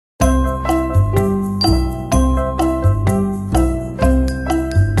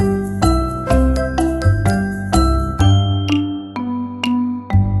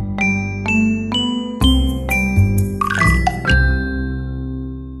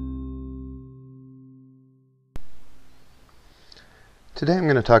Today I'm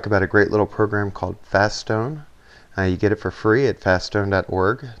going to talk about a great little program called FastStone. You get it for free at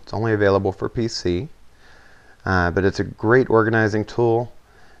faststone.org. It's only available for PC, but it's a great organizing tool.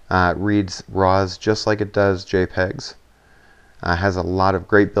 It reads RAWs just like it does JPEGs. Has a lot of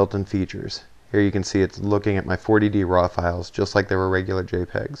great built-in features. Here you can see it's looking at my 40D RAW files just like they were regular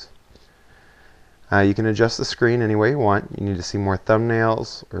JPEGs. You can adjust the screen any way you want. You need to see more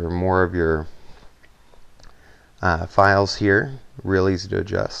thumbnails or more of your files here. Real easy to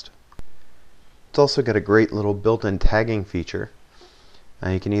adjust. It's also got a great little built-in tagging feature.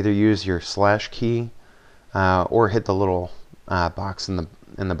 You can either use your slash key or hit the little box in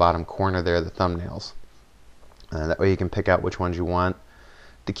the bottom corner there, the thumbnails. That way you can pick out which ones you want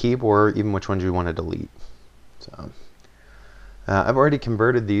to keep or even which ones you want to delete. So I've already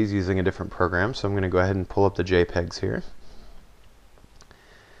converted these using a different program, so I'm going to go ahead and pull up the JPEGs here.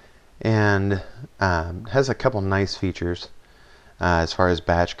 And has a couple nice features as far as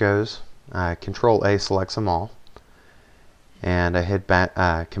batch goes. Control A selects them all, and I hit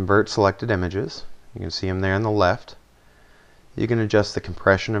convert selected images. You can see them there on the left. You can adjust the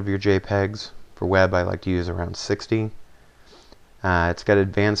compression of your JPEGs. For web, I like to use around 60. It's got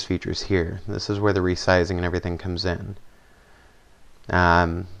advanced features here. This is where the resizing and everything comes in.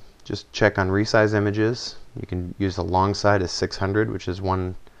 Just check on resize images. You can use the long side as 600, which is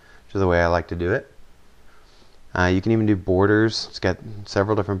the way I like to do it. You can even do borders. It's got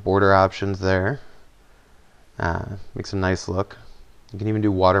several different border options there. Makes a nice look. You can even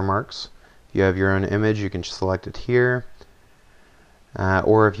do watermarks. If you have your own image, you can select it here.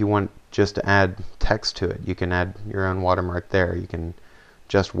 Or if you want just to add text to it, you can add your own watermark there. You can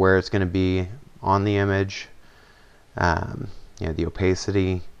adjust where it's going to be on the image. The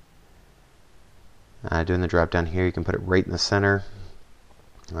opacity. Doing the drop down here, you can put it right in the center.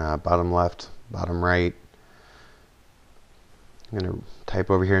 Bottom left, bottom right. I'm going to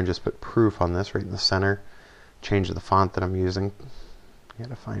type over here and just put proof on this right in the center. Change the font that I'm using. You got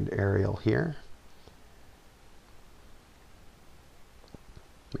to find Arial here.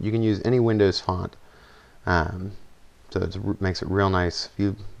 But you can use any Windows font. So it makes it real nice. If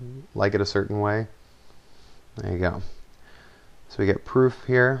you like it a certain way, there you go. So we get proof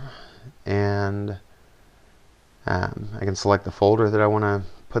here, and I can select the folder that I want to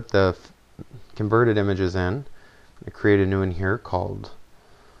put the converted images in. I create a new one here called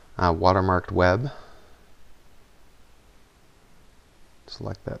watermarked web.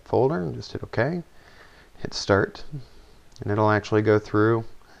 Select that folder and just hit OK. Hit start, and it'll actually go through,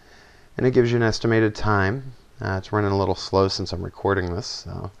 and it gives you an estimated time. It's running a little slow since I'm recording this,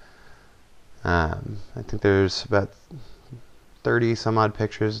 so I think there's about 30 some odd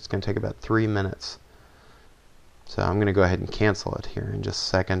pictures. It's going to take about 3 minutes. So I'm going to go ahead and cancel it here in just a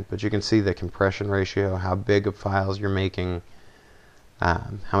second, but you can see the compression ratio, how big of files you're making, how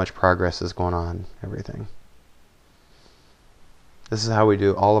much progress is going on, everything. This is how we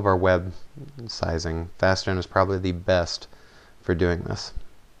do all of our web sizing. FastStone is probably the best for doing this.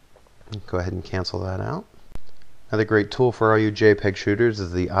 Go ahead and cancel that out. Another great tool for all you JPEG shooters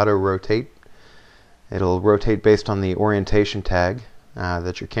is the auto rotate. It'll rotate based on the orientation tag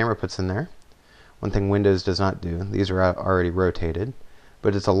that your camera puts in there. One thing Windows does not do, these are already rotated,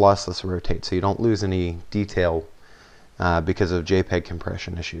 but it's a lossless rotate, so you don't lose any detail because of JPEG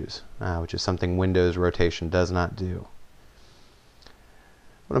compression issues, which is something Windows rotation does not do.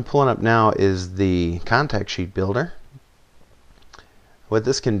 What I'm pulling up now is the contact sheet builder. What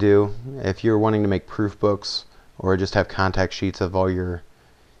this can do, if you're wanting to make proof books or just have contact sheets of all your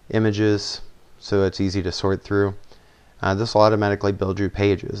images so it's easy to sort through, this will automatically build you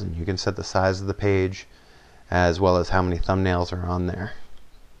pages, and you can set the size of the page as well as how many thumbnails are on there.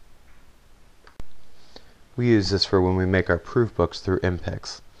 We use this for when we make our proof books through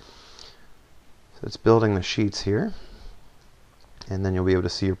MPix. So it's building the sheets here, and then you'll be able to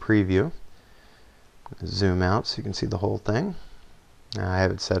see your preview. Zoom out so you can see the whole thing. I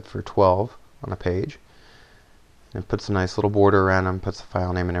have it set for 12 on a page, and it puts a nice little border around them, puts the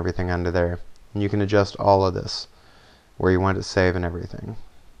file name and everything under there, and you can adjust all of this where you want it to save and everything.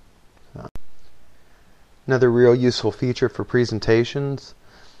 Another real useful feature for presentations,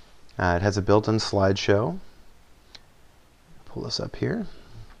 it has a built-in slideshow. Pull this up here.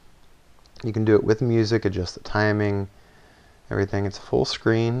 You can do it with music, adjust the timing, everything. It's full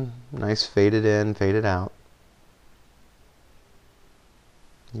screen, nice faded in, faded out.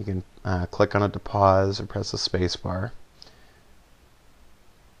 You can click on it to pause or press the space bar.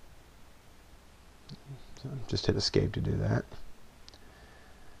 So just hit escape to do that,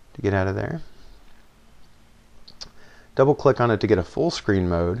 to get out of there. Double click on it to get a full screen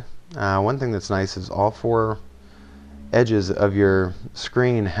mode. One thing that's nice is all four edges of your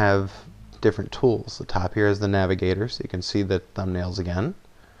screen have different tools. The top here is the navigator, so you can see the thumbnails again.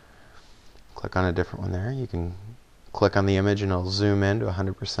 Click on a different one there. You can click on the image and it'll zoom in to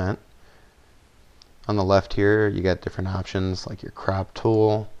 100%. On the left here, you got different options like your crop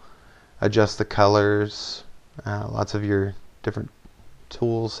tool, adjust the colors, lots of your different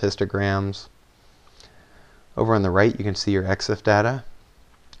tools, histograms. Over on the right, you can see your EXIF data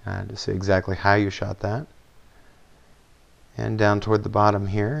to see exactly how you shot that. And down toward the bottom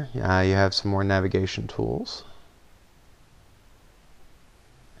here, you have some more navigation tools.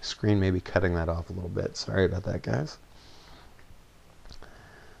 The screen may be cutting that off a little bit. Sorry about that, guys.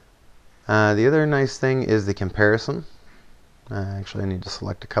 The other nice thing is the comparison. Actually, I need to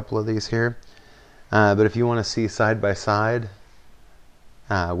select a couple of these here. But if you want to see side by side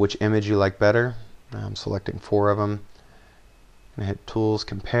which image you like better, I'm selecting 4 of them. I'm going to hit Tools,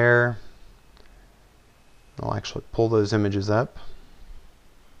 Compare. I'll actually pull those images up.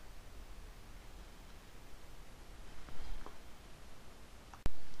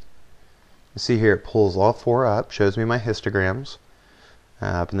 You see here it pulls all 4 up, shows me my histograms.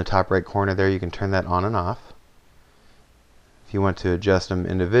 Up in the top right corner there, you can turn that on and off. If you want to adjust them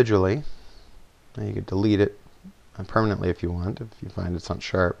individually, you can delete it permanently if you want, if you find it's not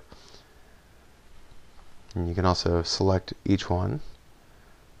sharp. And you can also select each one,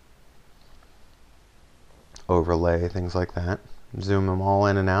 overlay, things like that. Zoom them all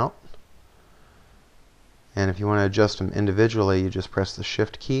in and out. And if you want to adjust them individually, you just press the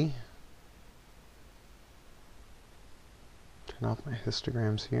Shift key. Turn off my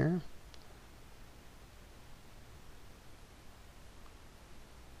histograms here.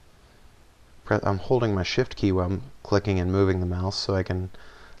 I'm holding my Shift key while I'm clicking and moving the mouse so I can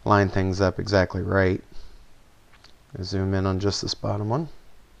line things up exactly right. I'll zoom in on just this bottom one.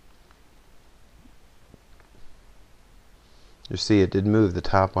 You see it did move the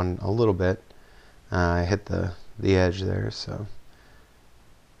top one a little bit. I hit the edge there, so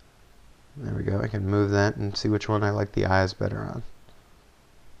there we go. I can move that and see which one I like the eyes better on.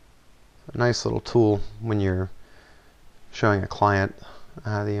 A nice little tool when you're showing a client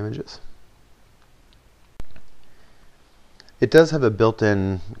the images. It does have a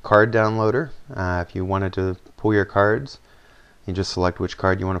built-in card downloader. If you wanted to pull your cards, you just select which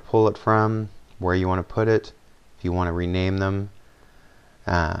card you want to pull it from, where you want to put it, if you want to rename them,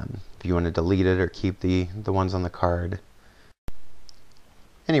 if you want to delete it or keep the ones on the card.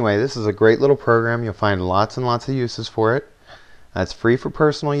 Anyway, this is a great little program. You'll find lots and lots of uses for it. It's free for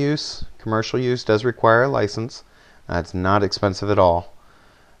personal use. Commercial use does require a license. It's not expensive at all.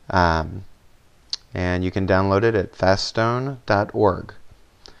 And you can download it at faststone.org.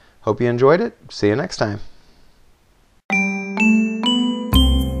 Hope you enjoyed it. See you next time.